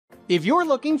If you're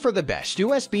looking for the best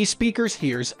USB speakers,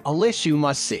 here's a list you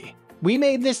must see. We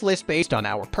made this list based on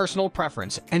our personal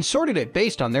preference and sorted it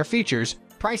based on their features,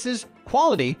 prices,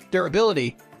 quality,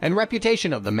 durability, and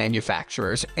reputation of the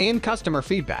manufacturers and customer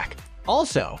feedback.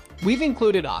 Also, we've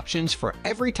included options for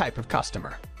every type of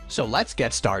customer. So let's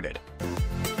get started.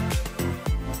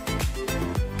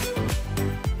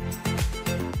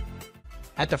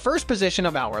 At the first position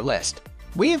of our list,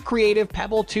 we have Creative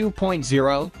Pebble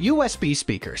 2.0 USB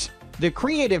speakers. The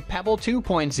Creative Pebble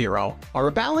 2.0 are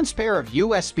a balanced pair of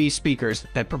USB speakers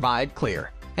that provide clear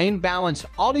and balanced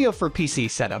audio for PC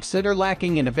setups that are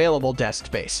lacking in available desk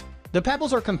space. The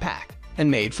Pebbles are compact and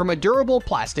made from a durable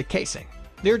plastic casing.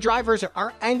 Their drivers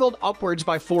are angled upwards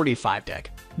by 45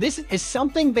 deg. This is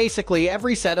something basically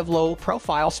every set of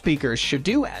low-profile speakers should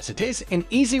do, as it is an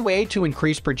easy way to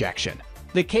increase projection.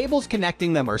 The cables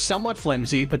connecting them are somewhat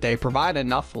flimsy, but they provide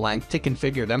enough length to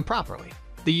configure them properly.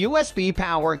 The USB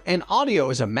power and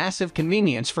audio is a massive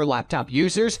convenience for laptop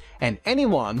users, and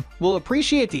anyone will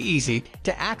appreciate the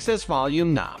easy-to-access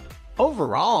volume knob.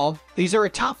 Overall, these are a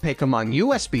top pick among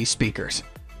USB speakers.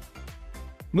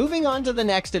 Moving on to the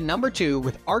next at number 2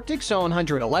 with Arctic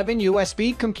 111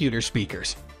 USB computer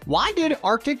speakers. Why did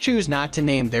Arctic choose not to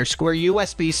name their square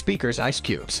USB speakers ice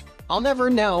cubes? I'll never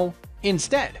know.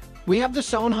 Instead, we have the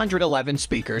 111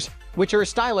 speakers, which are a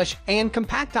stylish and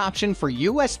compact option for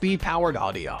USB-powered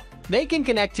audio. They can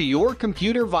connect to your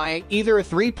computer via either a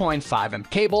 3.5mm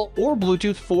cable or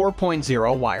Bluetooth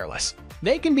 4.0 wireless.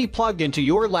 They can be plugged into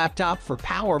your laptop for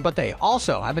power, but they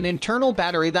also have an internal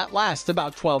battery that lasts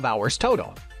about 12 hours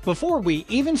total. Before we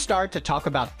even start to talk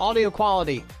about audio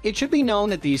quality, it should be known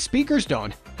that these speakers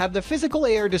don't have the physical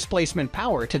air displacement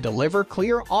power to deliver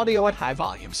clear audio at high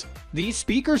volumes. These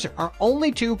speakers are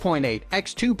only 2.8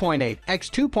 x 2.8 x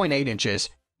 2.8 inches,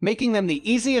 making them the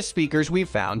easiest speakers we've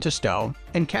found to stow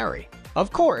and carry.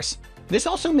 Of course, this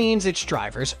also means its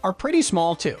drivers are pretty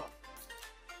small too.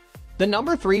 The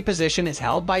number 3 position is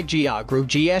held by GOgroove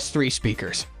GS3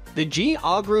 speakers. The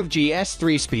GOgroove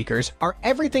GS3 speakers are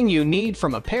everything you need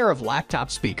from a pair of laptop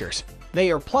speakers.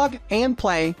 They are plug and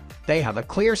play, they have a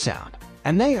clear sound,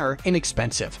 and they are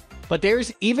inexpensive. But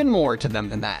there's even more to them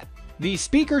than that. These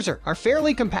speakers are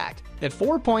fairly compact at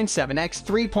 4.7 x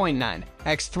 3.9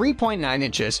 x 3.9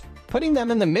 inches, putting them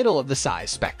in the middle of the size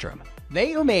spectrum.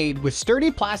 They are made with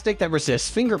sturdy plastic that resists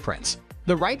fingerprints.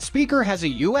 The right speaker has a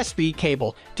USB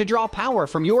cable to draw power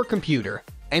from your computer,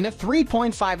 and a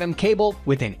 3.5mm cable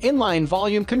with an inline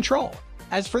volume control.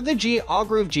 As for the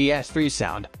GOgroove GS3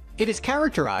 sound, it is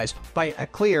characterized by a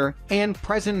clear and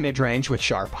present mid-range with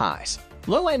sharp highs.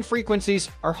 Low-end frequencies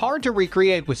are hard to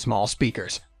recreate with small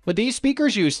speakers, but these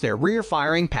speakers use their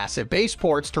rear-firing passive bass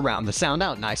ports to round the sound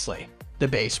out nicely. The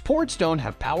bass ports don't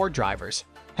have power drivers,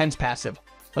 hence passive,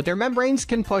 but their membranes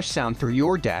can push sound through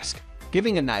your desk,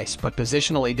 giving a nice but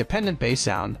positionally dependent bass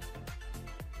sound.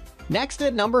 Next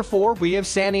at number 4, we have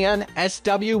Sanyun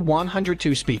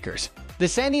SW102 speakers. The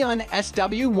Sanyun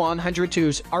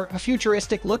SW102s are a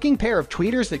futuristic-looking pair of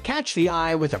tweeters that catch the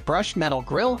eye with a brushed metal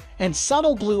grille and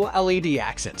subtle blue LED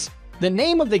accents. The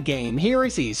name of the game here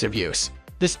is ease of use.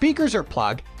 The speakers are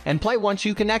plug and play once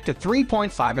you connect a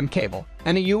 3.5mm cable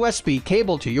and a USB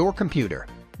cable to your computer.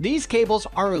 These cables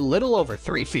are a little over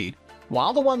 3 feet,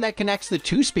 while the one that connects the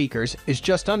two speakers is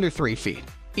just under 3 feet.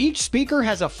 Each speaker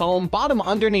has a foam bottom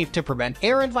underneath to prevent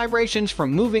air and vibrations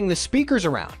from moving the speakers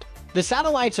around. The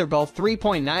satellites are both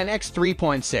 3.9 x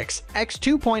 3.6 x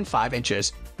 2.5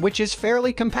 inches, which is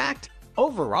fairly compact.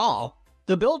 Overall,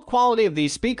 the build quality of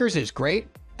these speakers is great,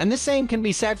 and the same can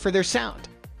be said for their sound.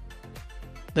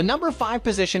 The number 5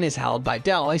 position is held by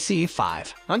Dell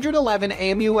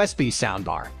AC511M USB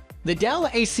soundbar. The Dell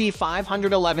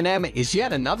AC511M is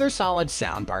yet another solid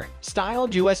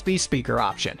soundbar-styled USB speaker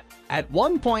option. At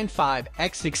 1.5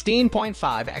 x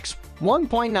 16.5 x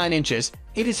 1.9 inches,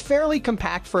 it is fairly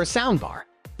compact for a soundbar.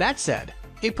 That said,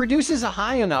 it produces a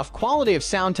high enough quality of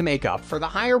sound to make up for the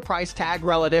higher price tag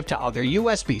relative to other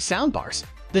USB soundbars.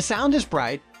 The sound is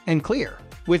bright and clear,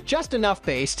 with just enough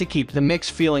bass to keep the mix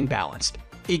feeling balanced.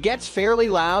 It gets fairly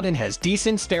loud and has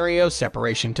decent stereo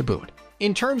separation to boot.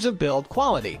 In terms of build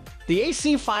quality, the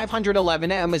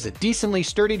AC511M is a decently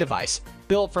sturdy device,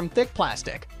 built from thick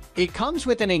plastic. It comes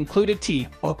with an included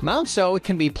T-hook mount so it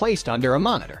can be placed under a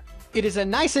monitor. It is a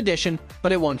nice addition,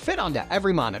 but it won't fit onto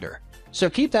every monitor, so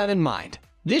keep that in mind.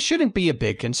 This shouldn't be a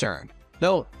big concern,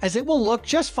 though, as it will look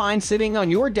just fine sitting on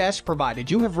your desk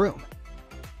provided you have room.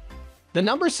 The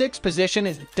number 6 position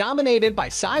is dominated by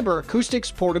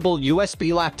Acoustics portable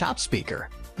USB laptop speaker.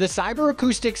 The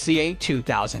Acoustics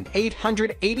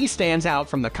CA2880 stands out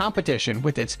from the competition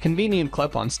with its convenient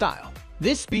clip-on style.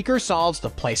 This speaker solves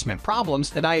the placement problems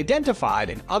that I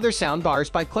identified in other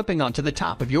soundbars by clipping onto the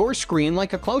top of your screen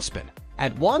like a clothespin.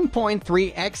 At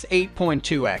 1.3 x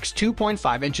 8.2 x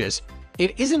 2.5 inches,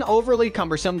 it isn't overly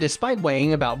cumbersome despite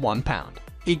weighing about 1 pound.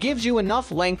 It gives you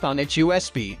enough length on its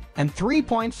USB and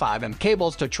 3.5mm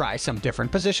cables to try some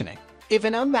different positioning. If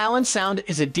an unbalanced sound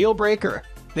is a deal breaker,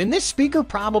 then this speaker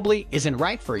probably isn't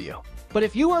right for you. But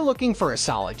if you are looking for a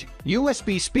solid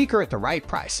USB speaker at the right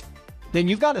price, then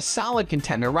you've got a solid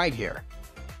contender right here.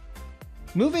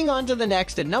 Moving on to the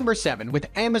next at number 7 with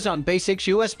Amazon Basics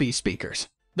USB speakers.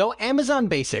 Though Amazon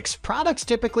Basics products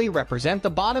typically represent the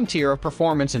bottom tier of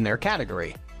performance in their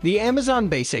category, the Amazon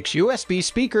Basics USB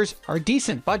speakers are a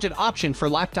decent budget option for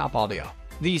laptop audio.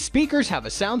 These speakers have a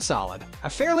sound solid, a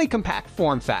fairly compact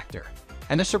form factor,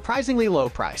 and a surprisingly low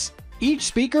price. Each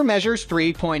speaker measures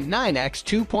 3.9 x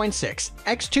 2.6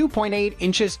 x 2.8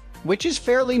 inches, which is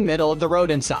fairly middle of the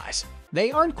road in size.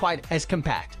 They aren't quite as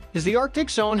compact as the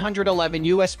Arctic's own 111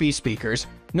 USB speakers,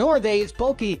 nor are they as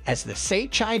bulky as the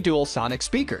Saitchi Dual Sonic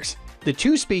speakers. The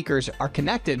two speakers are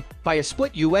connected by a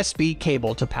split USB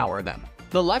cable to power them.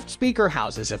 The left speaker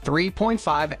houses a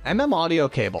 3.5mm audio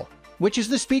cable, which is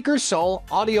the speaker's sole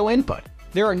audio input.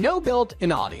 There are no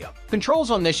built-in audio controls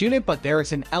on this unit, but there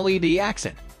is an LED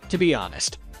accent. To be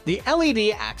honest, the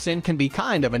LED accent can be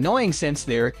kind of annoying since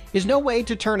there is no way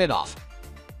to turn it off.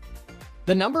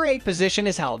 The number 8 position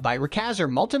is held by Reccazr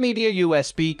Multimedia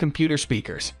USB computer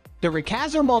speakers. The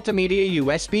Reccazr Multimedia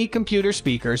USB computer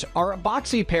speakers are a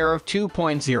boxy pair of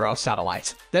 2.0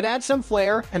 satellites that add some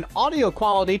flair and audio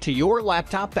quality to your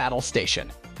laptop battle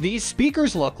station. These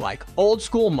speakers look like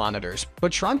old-school monitors,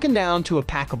 but shrunken down to a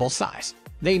packable size.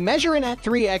 They measure in at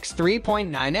 3x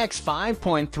 3.9 x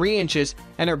 5.3 inches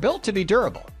and are built to be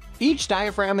durable. Each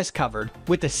diaphragm is covered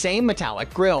with the same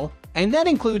metallic grille, and that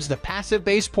includes the passive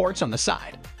bass ports on the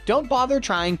side. Don't bother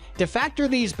trying to factor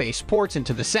these bass ports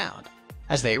into the sound,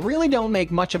 as they really don't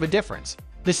make much of a difference.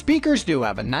 The speakers do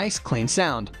have a nice clean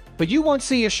sound, but you won't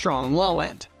see a strong low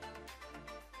end.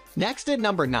 Next at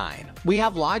number 9, we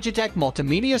have Logitech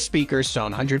Multimedia Speakers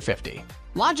Zone 150.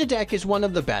 Logitech is one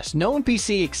of the best known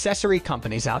PC accessory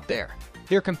companies out there.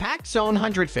 Their compact Zone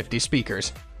 150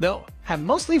 speakers, though, have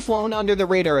mostly flown under the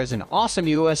radar as an awesome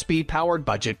USB-powered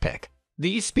budget pick.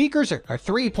 These speakers are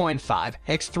 3.5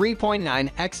 x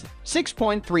 3.9 x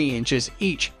 6.3 inches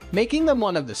each, making them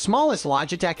one of the smallest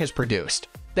Logitech has produced.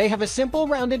 They have a simple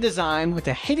rounded design with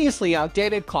a hideously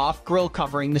outdated cloth grille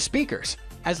covering the speakers.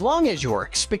 As long as your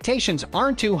expectations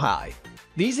aren't too high,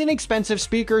 these inexpensive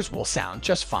speakers will sound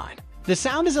just fine. The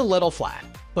sound is a little flat,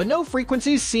 but no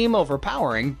frequencies seem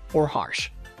overpowering or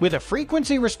harsh. With a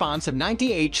frequency response of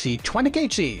 90 Hz, 20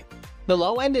 Hz, the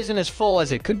low end isn't as full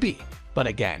as it could be, but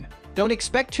again, don't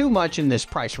expect too much in this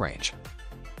price range.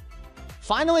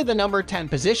 Finally, the number 10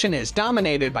 position is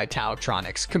dominated by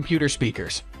TaoTronics computer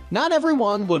speakers. Not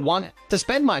everyone would want to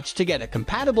spend much to get a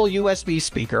compatible USB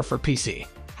speaker for PC.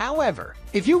 However,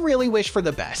 if you really wish for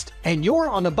the best and you're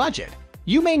on a budget,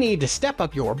 you may need to step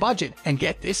up your budget and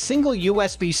get this single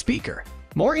USB speaker.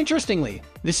 More interestingly,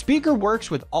 the speaker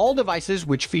works with all devices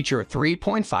which feature a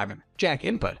 3.5mm jack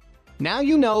input. Now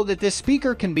you know that this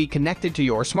speaker can be connected to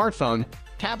your smartphone,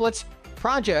 tablets,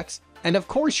 projects, and of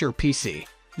course your PC.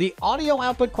 The audio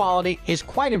output quality is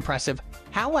quite impressive.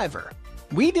 However,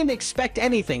 we didn't expect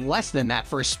anything less than that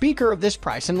for a speaker of this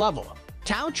price and level.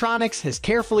 TaoTronics has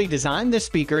carefully designed this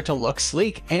speaker to look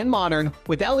sleek and modern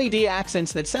with LED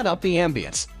accents that set up the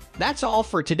ambience. That's all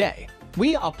for today.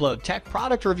 We upload tech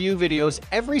product review videos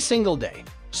every single day,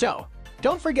 so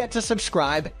don't forget to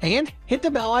subscribe and hit the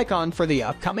bell icon for the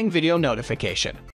upcoming video notification.